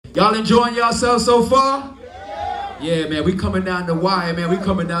Y'all enjoying yourselves so far? Yeah, man, we coming down the wire, man. We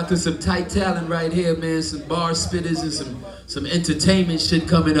coming down to some tight talent right here, man. Some bar spitters and some entertainment shit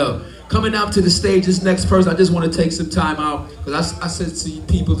coming up. Coming out to the stage, this next person, I just want to take some time out. Because I said to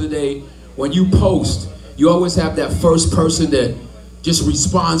people today, when you post, you always have that first person that just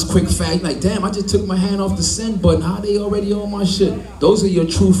responds quick fast. Like, damn, I just took my hand off the send button. How they already on my shit? Those are your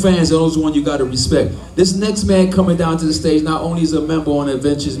true fans. Those are the ones you got to respect. This next man coming down to the stage not only is a member on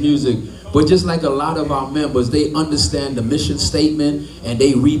Adventures Music, but just like a lot of our members, they understand the mission statement and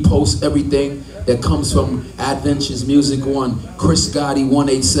they repost everything that comes from Adventures Music on Chris Gotti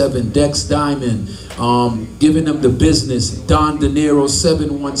 187, Dex Diamond, giving them the business, Don De Niro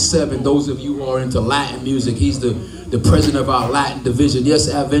 717. Those of you who are into Latin music, he's the president of our Latin division. Yes,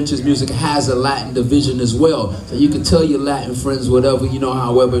 Adventures Music has a Latin division as well. So you can tell your Latin friends whatever, you know,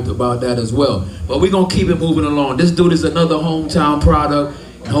 however about that as well. But we're going to keep it moving along. This dude is another hometown product.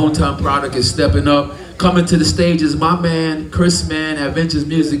 Hometown product is stepping up. Coming to the stage is my man, Chris, man, Adventures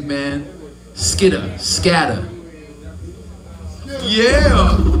Music, man, Skitta Skat.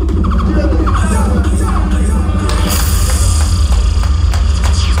 Yeah.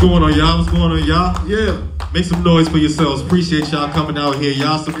 What's going on, y'all? What's going on, y'all? Yeah. Make some noise for yourselves. Appreciate y'all coming out here.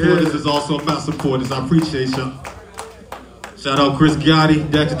 Y'all supporters is also my supporters. I appreciate y'all. Shout out Chris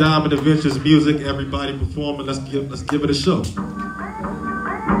Gotti, Dex Diamond, Adventures Music, everybody performing. Let's give it a show.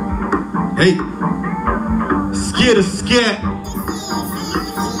 Hey, Skitta Skat.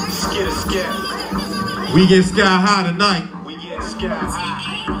 Skitta Skat. We get sky high tonight. We get sky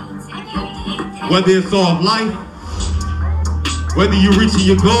high. Whether it's off life, whether you're reaching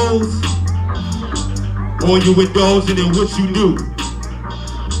your goals, or you indulging in what you do.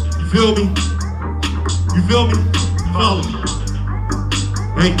 You feel me? You feel me? Follow me.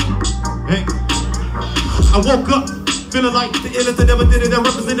 Hey, hey. I woke up feeling like the illest that ever did it. I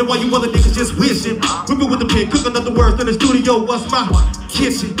represented while you other niggas just wishing. Whipping with the pen, cooking up the words in the studio. What's my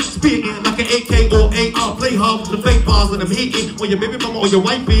kitchen? Spitting like an AK or AR. Play hard with the fake bars when I'm hitting. When your baby mama or your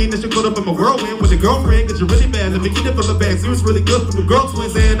wife being, that you caught up in my whirlwind with your girlfriend. Cause you're really bad. Let me get it from the back. See what's really good from the girl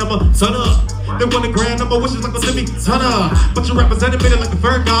twins. And I'm a son up. They want a grand number, wishes like a semi-ton of. But you represented me like a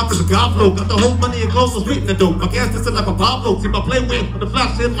third god, cause a god flow. Got the whole money and clothes, so sweet in the dope. I guess this is like a Pablo. See my play with the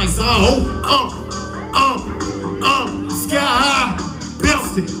flash shit like so. Sky high,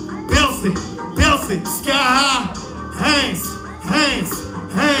 bounce it, bounce it, bounce it. Sky high, hands, hands,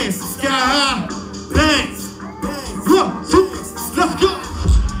 hands. Sky high, bangs. Let's go.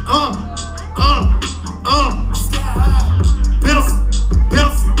 Bounce it,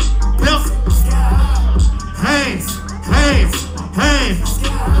 bounce it, bounce it. Hands, hands, hands.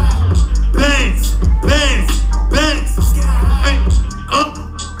 Bangs, bangs, bangs. Hey,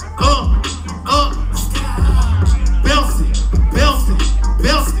 bounce it, bounce it,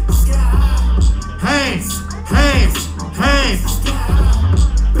 bounce it. Hands, hands, hands.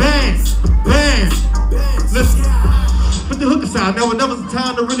 Bangs, bangs. Listen. Put the hook aside, now was a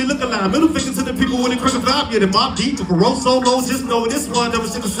time to really look alive. Middle finger to the people with the crooked vibe. Yeah, the mob deep, the roll solo. Just know this one never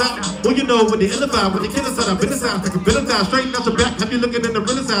shit aside. Well, you know, when the ill vibe, when the killer side, I've been inside. Take a bit of time, straighten out your back. Have you looking in the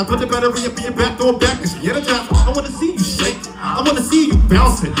renaissance? Put the battery up in your back, going back, cause you energized. I wanna see you shake. I wanna see you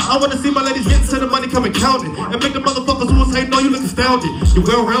bouncing. I wanna see my ladies getting to the money, come and count it. And make the motherfuckers who was hating on you look astounded. You're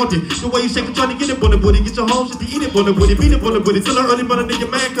well-rounded. The way you shake it, trying to get it on the booty. Get your home shit to eat it on the booty. Beat it on the booty. Till the early morning, then your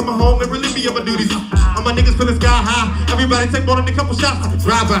man coming home and really be on my duties. All my niggas feeling sky high. Everybody take more than a couple shots.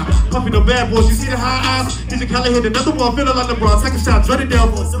 Drive by. Puffing the bad boys. You see the high eyes? DJ Khaled hit another one. Feeling like LeBron. Take a shot. Dread it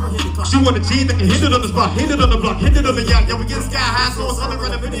down. She want a cheese. I can hit it on the spot. Hit it on the block. Hit it on the yacht. Yeah, we get sky high. So it's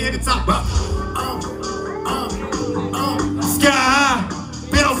underground. If it hit the top. Sky high.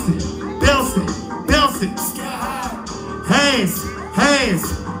 Bounce it. Bounce it. Bounce it. Hands. Hands.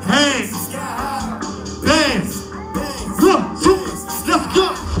 Hands. Bands. Let's go.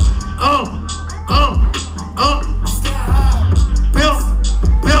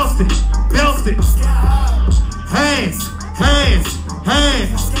 Bounce it. Bounce it. Hands. Hands.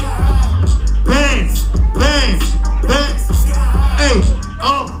 Hands. Bands. Bands. Bands. Hey.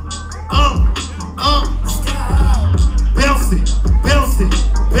 Bounce it. Bounce it.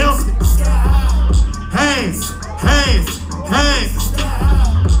 Bounce it. Hands. Hands. Hands.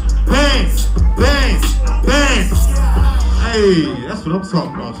 Bangs. Bangs. Bangs. Hey, that's what I'm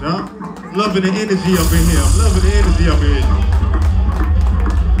talking about, y'all. Loving the energy up in here. I'm loving the energy up in here.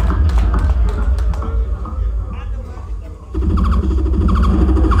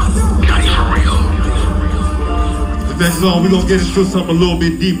 The next song, we're gonna get into something a little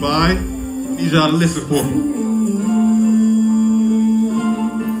bit deeper, alright? Need y'all to listen for me.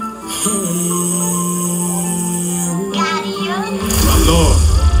 My Lord.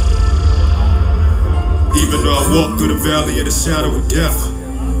 Even though I walk through the valley of the shadow of death,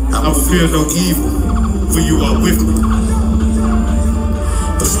 I will fear no evil, for you are with me.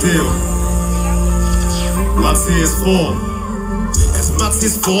 But still, my tears fall. As my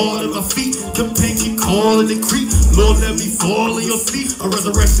tears fall at my feet, the pain keep calling and creep. Lord, let me fall in your feet. A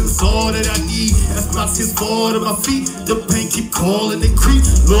resurrection's all that I need. As my tears fall at my feet, the pain keep calling and creep.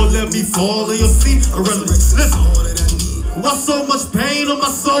 Lord, let me fall in your feet. A resurrection's all that I need. Why so much pain on my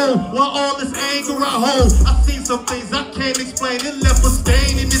soul? Why all this anger I hold? I seen some things I can't explain. It left a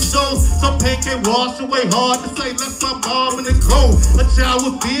stain in this soul. Some pain can't wash away. Hard to say, left my mom in the cold. A child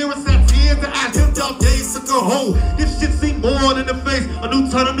with fear and sad tears that I him down days to go home. This shit seem more than the face. A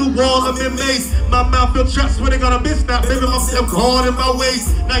new tunnel, new wall, I'm in maze. My mouth feel trapped, sweating on a miss. Not living myself caught in my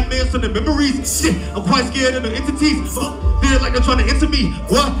ways. Nightmares from the memories. Shit, I'm quite scared of the entities. Feel like they're trying to enter me.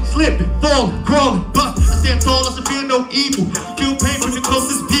 What? Slipping, falling, crawling, but I stand tall, I should feel no evil. Feel pain from the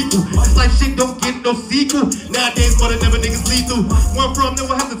closest people. It's like shit don't get no sequel. Nowadays, more than ever, niggas lethal. Where I'm from,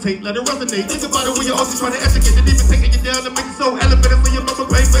 never hesitate, let it resonate. Think about it when you're also trying to educate. And even taking you down to make it so elevated. For your mother,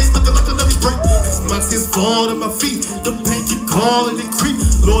 pain face, looking like a lovely break. As my tears fall to my feet, the pain keep calling and creep.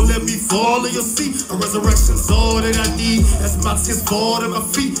 Lord, let me fall in your seat. A resurrection's all that I need. As my tears fall to my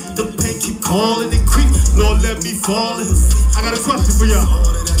feet, the pain keep calling and creep. Lord, let me fall in. I got a question for y'all.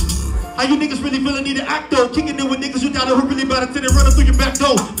 How you niggas really feeling need to act though? Kicking in with niggas you down who really bad at it running through your back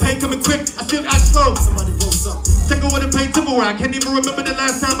door. Pain coming quick, I still act slow. Somebody rolls up. Take away the pain temporary. I can't even remember the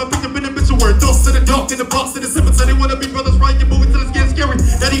last time I picked up in the obituary. Thoughts in the dark, in the box, in the cemetery. Wanna be brothers, right? You're moving till it's getting scary.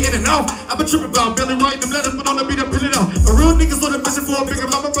 Daddy in and out. I've been tripping about barely writing them letters, but don't let me pin it out. A real niggas on a mission for a bigger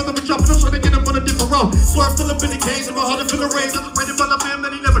mama brother be chopping. I'm trying to get up on a different route. Swerve still up in the cage, and my heart is feeling raised. I'm praying for the man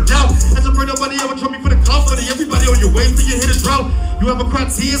that he never doubt. As I pray nobody ever trouble me for the clout, buddy. Everybody on your way till you hit a drought. You ever cried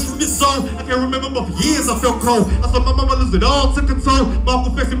tears from your soul? I can't remember, but for years I felt cold. I saw my mama lose it all, took control. My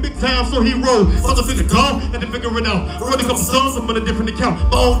uncle facing big time, so he rolled. Father figured calm, had to figure it out. I wrote a couple songs, I'm on a different account.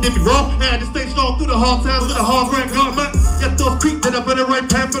 My own did me wrong, I had to stay strong through the hard times, with a hard grind. God, man, get those creep that I've been the right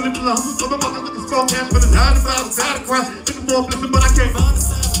path, feeling to the hustle. So my mother looking strong, cash, but it's hard to find, it's hard to cry. Looking for a blessing, but I can't find the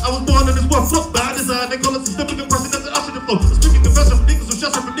sign. I was born in this world, flow by design. They call us a systemic person, that's the usher to flow. Speaking confession from niggas who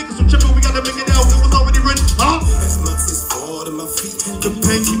stressing, from niggas who tripping, we gotta make it out. It was already written, huh? As my tears fall to my feet, the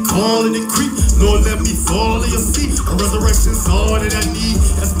pain keep calling and creep. Lord, let me fall in your feet. A resurrection's all that I need.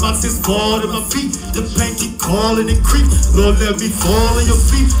 As my tears fall to my feet, the pain keep calling and creep. Lord, let me fall in your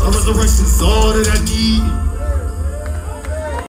feet. A resurrection's all that I need.